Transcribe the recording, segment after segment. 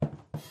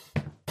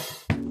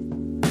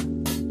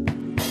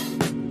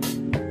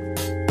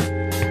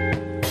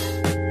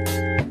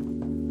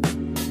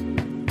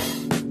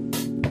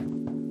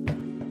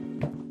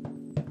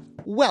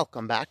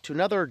Welcome back to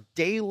another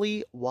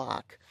Daily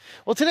Walk.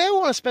 Well, today I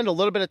want to spend a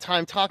little bit of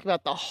time talking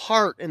about the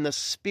heart and the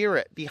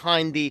spirit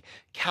behind the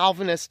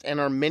Calvinist and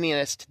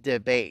Arminianist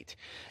debate.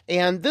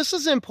 And this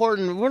is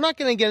important. We're not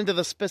going to get into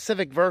the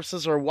specific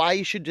verses or why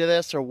you should do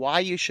this or why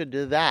you should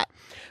do that.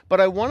 But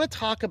I want to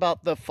talk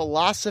about the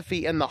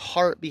philosophy and the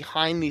heart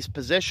behind these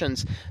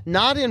positions,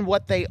 not in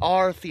what they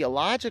are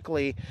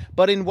theologically,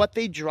 but in what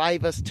they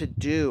drive us to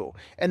do.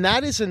 And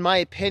that is, in my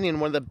opinion,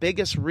 one of the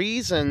biggest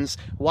reasons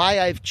why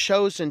I've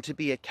chosen to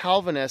be a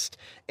Calvinist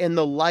in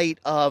the light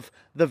of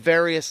the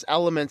various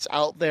elements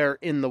out there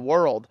in the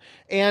world.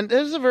 And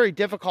this is a very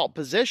difficult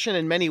position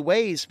in many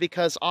ways,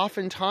 because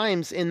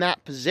oftentimes in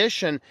that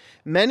position,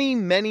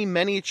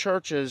 many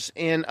churches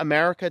in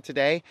America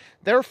today,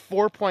 they're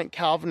 4-point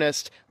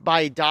Calvinist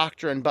by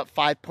doctrine, but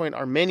 5-point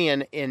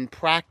Arminian in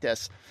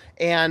practice.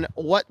 And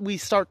what we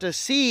start to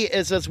see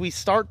is, as we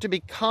start to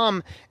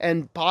become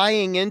and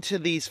buying into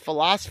these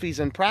philosophies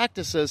and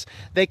practices,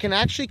 they can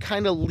actually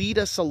kind of lead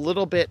us a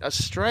little bit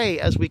astray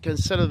as we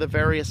consider the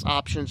various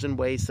options and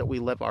ways that we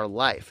live our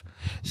life.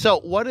 So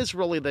what is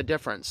really the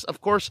difference?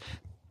 Of course,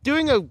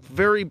 doing a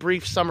very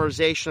brief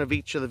summarization of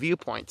each of the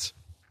viewpoints,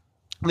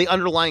 the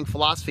underlying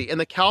philosophy. In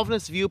the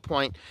Calvinist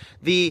viewpoint,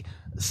 the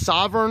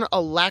sovereign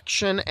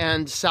election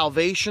and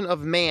salvation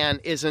of man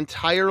is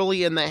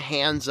entirely in the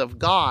hands of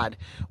God,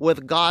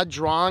 with God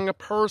drawing a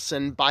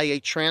person by a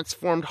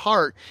transformed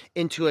heart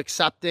into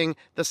accepting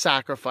the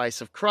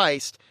sacrifice of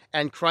Christ,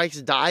 and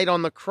Christ died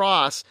on the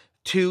cross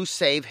to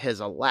save his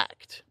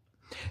elect.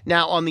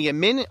 Now, on the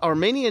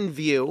Arminian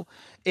view,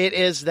 it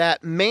is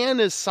that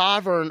man is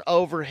sovereign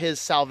over his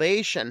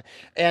salvation.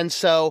 And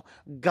so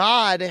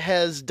God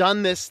has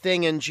done this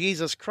thing in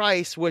Jesus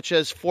Christ, which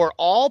is for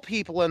all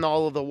people in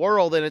all of the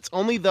world. And it's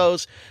only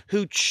those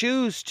who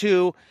choose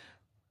to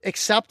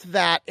accept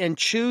that and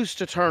choose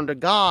to turn to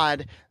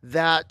God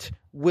that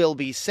will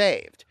be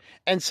saved.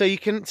 And so you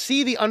can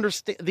see the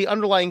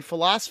underlying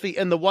philosophy.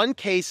 In the one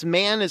case,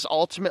 man is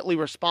ultimately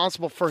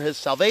responsible for his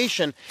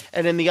salvation,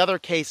 and in the other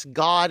case,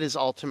 God is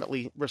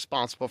ultimately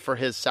responsible for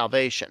his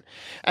salvation.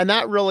 And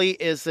that really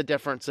is the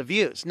difference of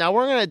views. Now,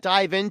 we're going to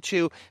dive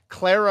into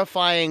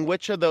clarifying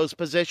which of those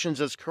positions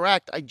is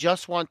correct. I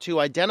just want to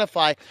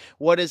identify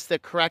what is the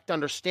correct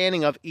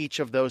understanding of each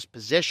of those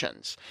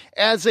positions.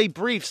 As a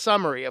brief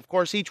summary, of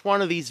course, each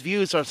one of these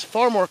views is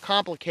far more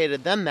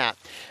complicated than that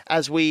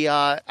as we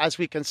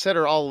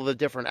consider all of the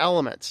different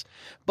elements.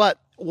 But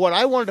what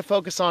I wanted to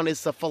focus on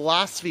is the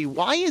philosophy.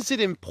 Why is it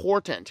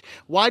important?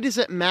 Why does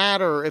it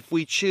matter if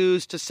we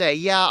choose to say,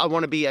 yeah, I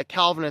want to be a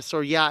Calvinist,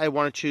 or yeah, I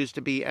want to choose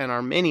to be an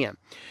Arminian?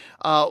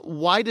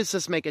 Why does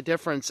this make a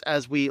difference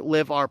as we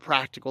live our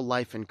practical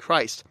life in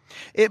Christ?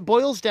 It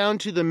boils down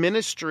to the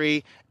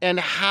ministry and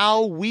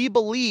how we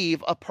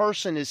believe a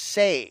person is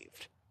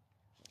saved.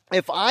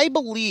 If I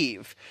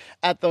believe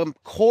at the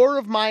core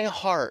of my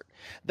heart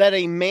that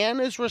a man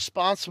is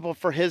responsible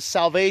for his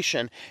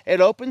salvation,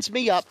 it opens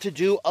me up to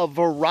do a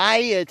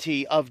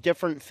variety of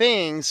different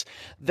things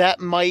that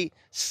might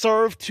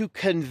serve to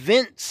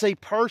convince a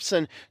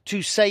person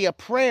to say a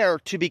prayer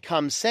to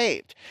become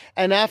saved.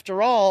 And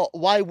after all,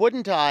 why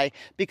wouldn't I?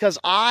 Because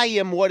I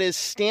am what is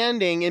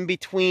standing in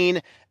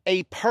between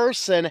a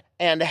person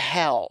and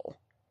hell.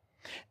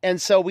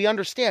 And so we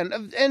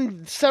understand,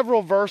 and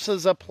several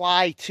verses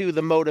apply to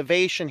the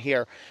motivation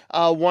here.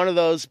 One of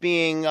those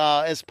being,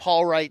 as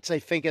Paul writes, I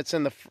think it's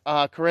in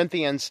the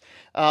Corinthians,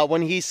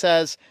 when he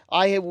says,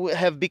 I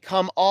have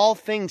become all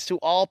things to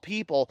all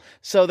people,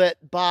 so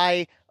that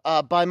by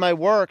my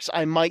works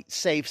I might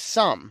save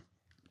some.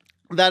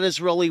 That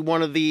is really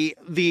one of the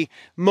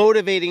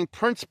motivating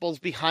principles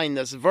behind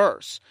this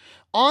verse.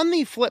 On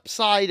the flip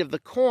side of the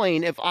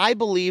coin, if I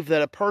believe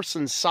that a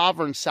person's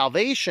sovereign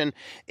salvation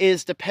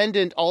is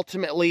dependent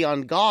ultimately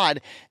on God,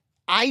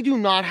 I do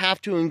not have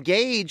to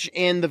engage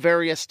in the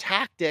various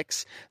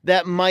tactics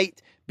that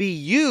might be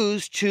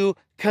used to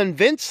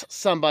convince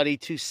somebody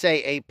to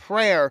say a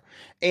prayer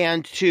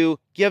and to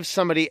give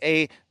somebody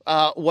a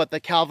what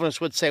the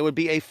Calvinists would say would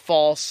be a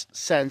false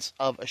sense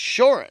of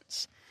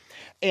assurance.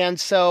 And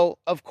so,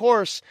 of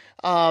course,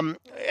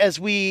 as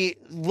we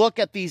look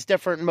at these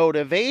different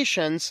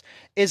motivations,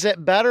 is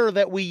it better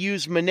that we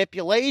use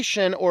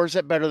manipulation, or is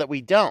it better that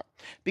we don't?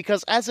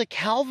 Because as a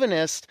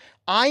Calvinist,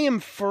 I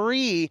am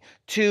free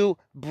to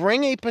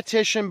bring a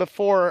petition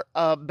before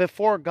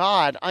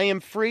God. I am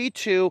free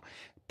to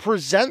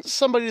present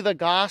somebody the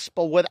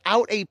gospel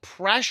without a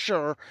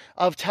pressure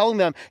of telling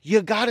them,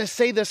 you got to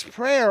say this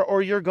prayer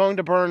or you're going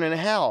to burn in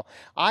hell.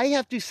 I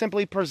have to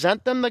simply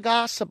present them the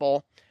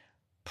gospel,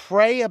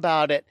 pray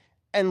about it,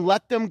 and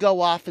let them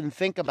go off and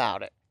think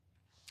about it.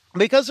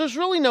 Because there's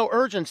really no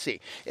urgency.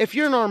 If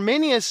you're an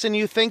Arminianist and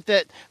you think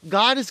that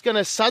God is going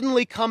to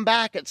suddenly come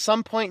back at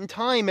some point in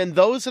time, and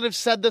those that have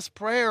said this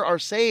prayer are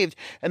saved,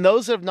 and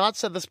those that have not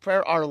said this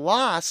prayer are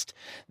lost,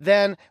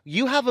 then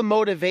you have a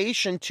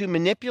motivation to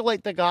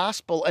manipulate the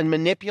gospel and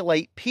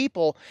manipulate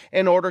people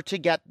in order to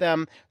get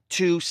them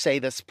to say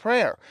this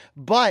prayer.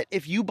 But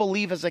if you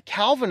believe as a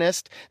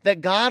Calvinist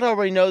that God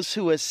already knows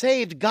who is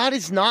saved, God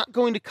is not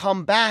going to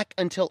come back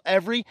until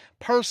every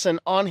person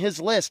on his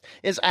list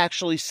is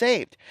actually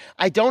saved.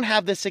 I don't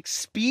have this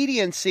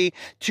expediency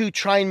to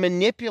try and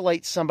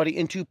manipulate somebody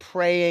into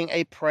praying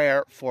a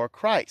prayer for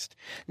Christ.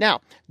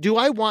 Now, do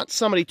I want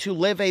somebody to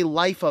live a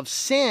life of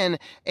sin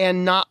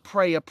and not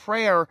pray a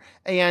prayer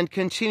and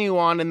continue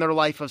on in their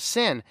life of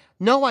sin?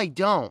 No, I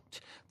don't.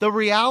 The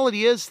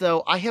reality is,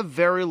 though, I have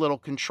very little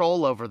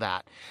control over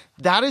that.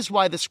 That is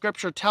why the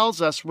scripture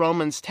tells us,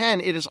 Romans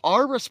 10, it is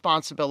our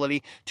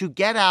responsibility to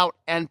get out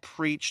and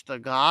preach the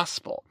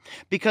gospel.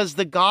 Because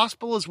the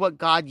gospel is what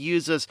God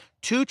uses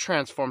to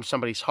transform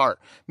somebody's heart.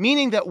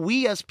 Meaning that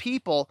we as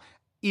people,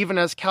 even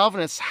as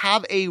Calvinists,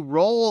 have a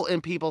role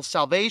in people's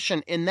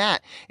salvation in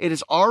that it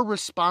is our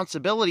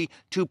responsibility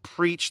to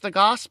preach the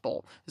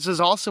gospel. This is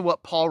also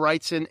what Paul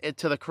writes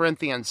to the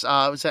Corinthians.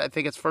 I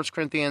think it's 1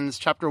 Corinthians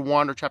chapter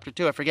 1 or chapter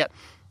 2, I forget.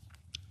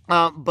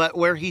 But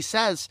where he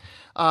says,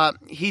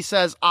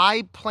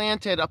 I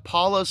planted,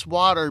 Apollos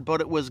watered,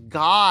 but it was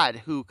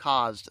God who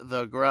caused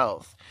the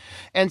growth.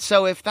 And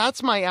so if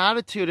that's my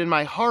attitude in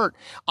my heart,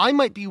 I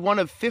might be one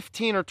of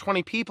 15 or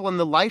 20 people in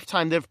the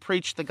lifetime that have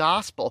preached the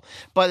gospel.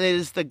 But it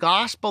is the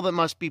gospel that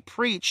must be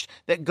preached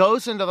that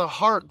goes into the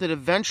heart that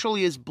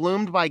eventually is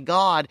bloomed by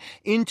God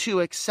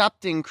into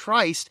accepting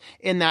Christ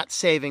in that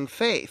saving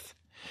faith.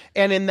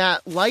 And in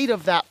that light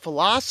of that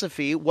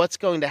philosophy, what's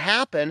going to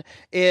happen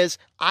is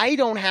I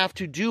don't have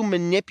to do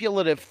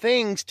manipulative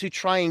things to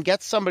try and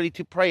get somebody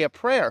to pray a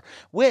prayer,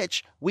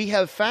 which we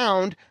have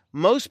found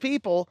most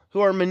people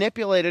who are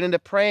manipulated into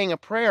praying a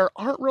prayer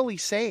aren't really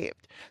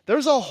saved.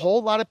 There's a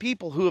whole lot of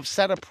people who have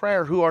said a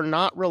prayer who are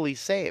not really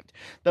saved.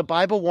 The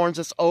Bible warns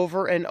us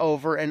over and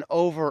over and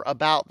over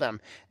about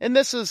them. And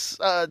this is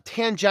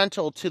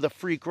tangential to the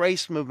free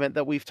grace movement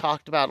that we've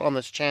talked about on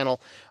this channel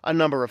a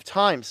number of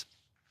times.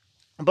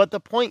 But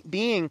the point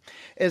being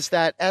is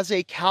that as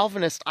a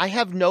Calvinist, I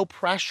have no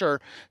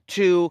pressure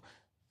to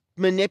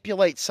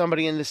manipulate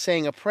somebody into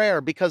saying a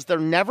prayer because they're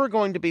never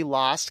going to be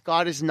lost.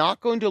 God is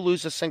not going to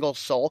lose a single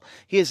soul.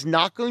 He is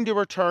not going to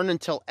return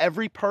until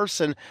every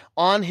person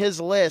on his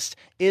list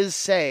is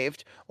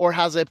saved or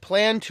has a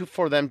plan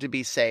for them to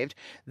be saved.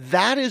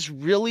 That is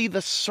really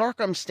the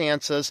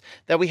circumstances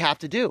that we have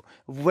to do.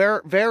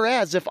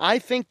 Whereas if I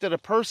think that a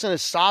person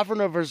is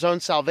sovereign over his own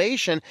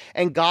salvation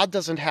and God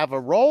doesn't have a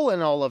role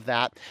in all of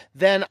that,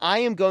 then I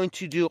am going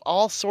to do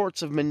all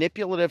sorts of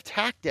manipulative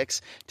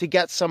tactics to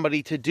get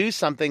somebody to do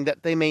something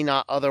that they may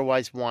not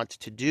otherwise want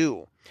to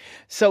do.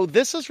 So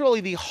this is really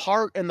the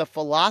heart and the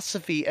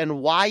philosophy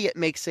and why it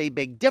makes a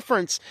big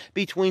difference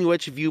between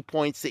which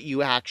viewpoints that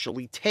you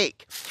actually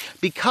take.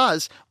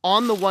 Because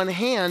on the one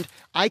hand,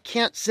 I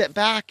can't sit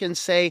back and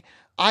say,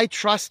 I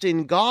trust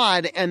in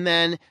God, and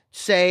then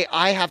say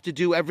I have to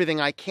do everything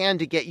I can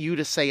to get you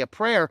to say a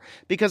prayer,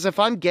 because if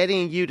I'm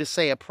getting you to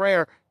say a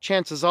prayer,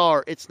 chances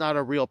are it's not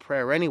a real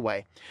prayer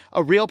anyway.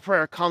 A real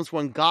prayer comes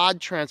when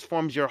God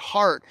transforms your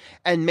heart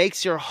and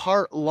makes your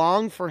heart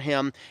long for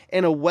him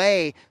in a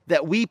way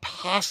that we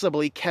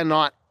possibly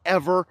cannot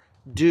ever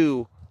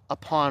do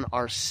upon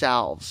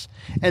ourselves.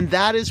 And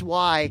that is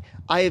why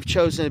I have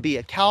chosen to be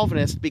a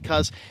Calvinist,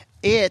 because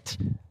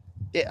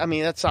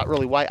that's not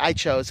really why I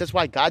chose. That's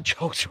why God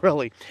chose,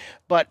 really.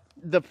 But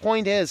the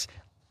point is,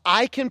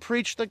 I can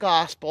preach the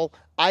gospel.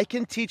 I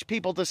can teach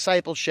people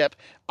discipleship.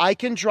 I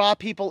can draw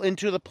people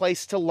into the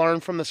place to learn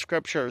from the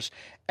scriptures.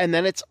 And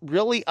then it's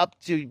really up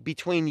to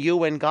between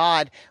you and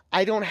God.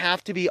 I don't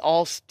have to be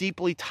all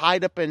deeply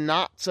tied up in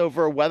knots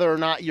over whether or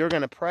not you're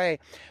going to pray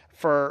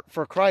for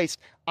Christ.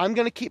 I'm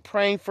going to keep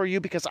praying for you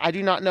because I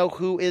do not know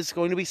who is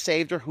going to be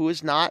saved or who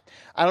is not.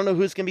 I don't know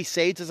who's going to be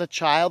saved as a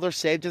child or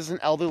saved as an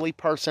elderly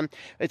person.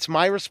 It's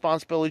my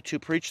responsibility to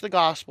preach the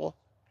gospel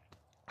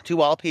to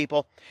all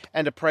people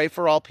and to pray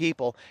for all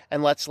people,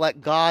 and let's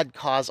let God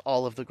cause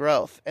all of the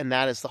growth. And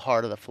that is the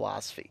heart of the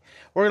philosophy.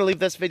 We're going to leave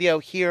this video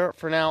here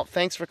for now.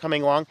 Thanks for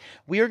coming along.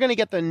 We are going to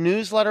get the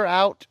newsletter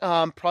out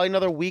probably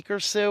another week or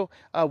two.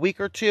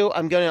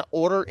 I'm going to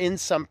order in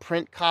some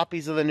print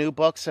copies of the new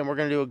books, and we're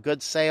going to do a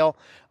good sale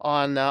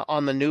on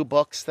the new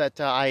books that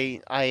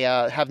I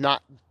have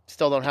not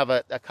still don't have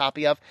a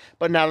copy of,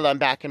 but now that I'm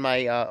back in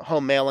my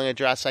home mailing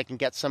address, I can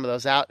get some of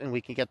those out and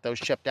we can get those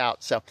shipped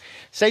out. So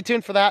stay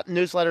tuned for that.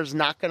 Newsletter's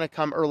not going to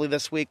come early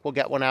this week. We'll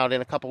get one out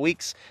in a couple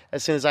weeks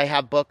as soon as I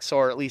have books,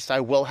 or at least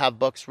I will have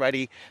books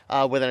ready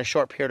within a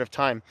short period of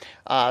time.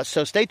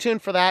 So stay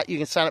tuned for that. You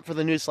can sign up for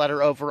the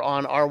newsletter over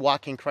on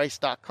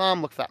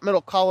ourwalkinchrist.com. Look for that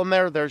middle column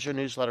there. There's your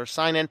newsletter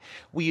sign in.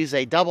 We use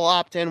a double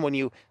opt-in. When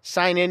you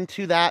sign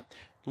into that,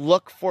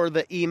 look for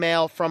the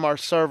email from our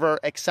server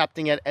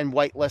accepting it and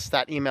whitelist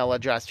that email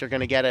address. You're going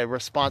to get a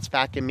response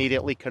back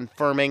immediately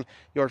confirming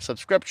your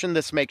subscription.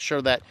 This makes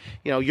sure that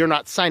you're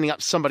not signing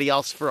up somebody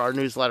else for our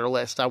newsletter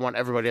list. I want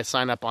everybody to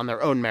sign up on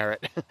their own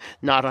merit,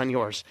 not on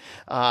yours.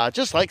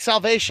 Just like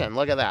salvation.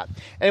 Look at that.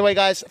 Anyway,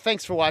 guys,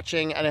 thanks for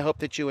watching, and I hope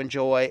that you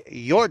enjoy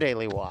your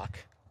daily walk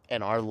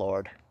in our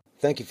Lord.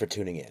 Thank you for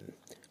tuning in.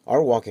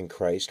 Our Walk in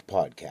Christ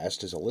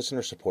podcast is a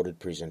listener-supported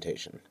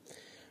presentation.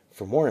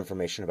 For more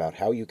information about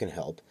how you can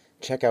help,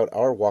 check out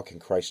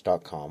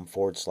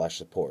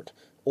ourwalkinchrist.com/support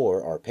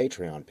or our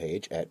Patreon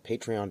page at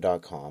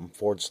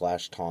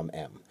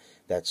patreon.com/TomM.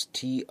 That's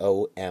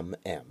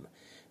TOMM.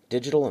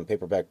 Digital and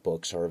paperback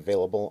books are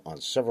available on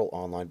several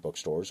online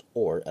bookstores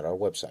or at our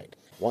website.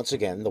 Once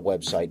again, the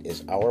website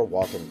is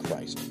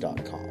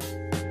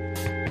ourwalkinchrist.com.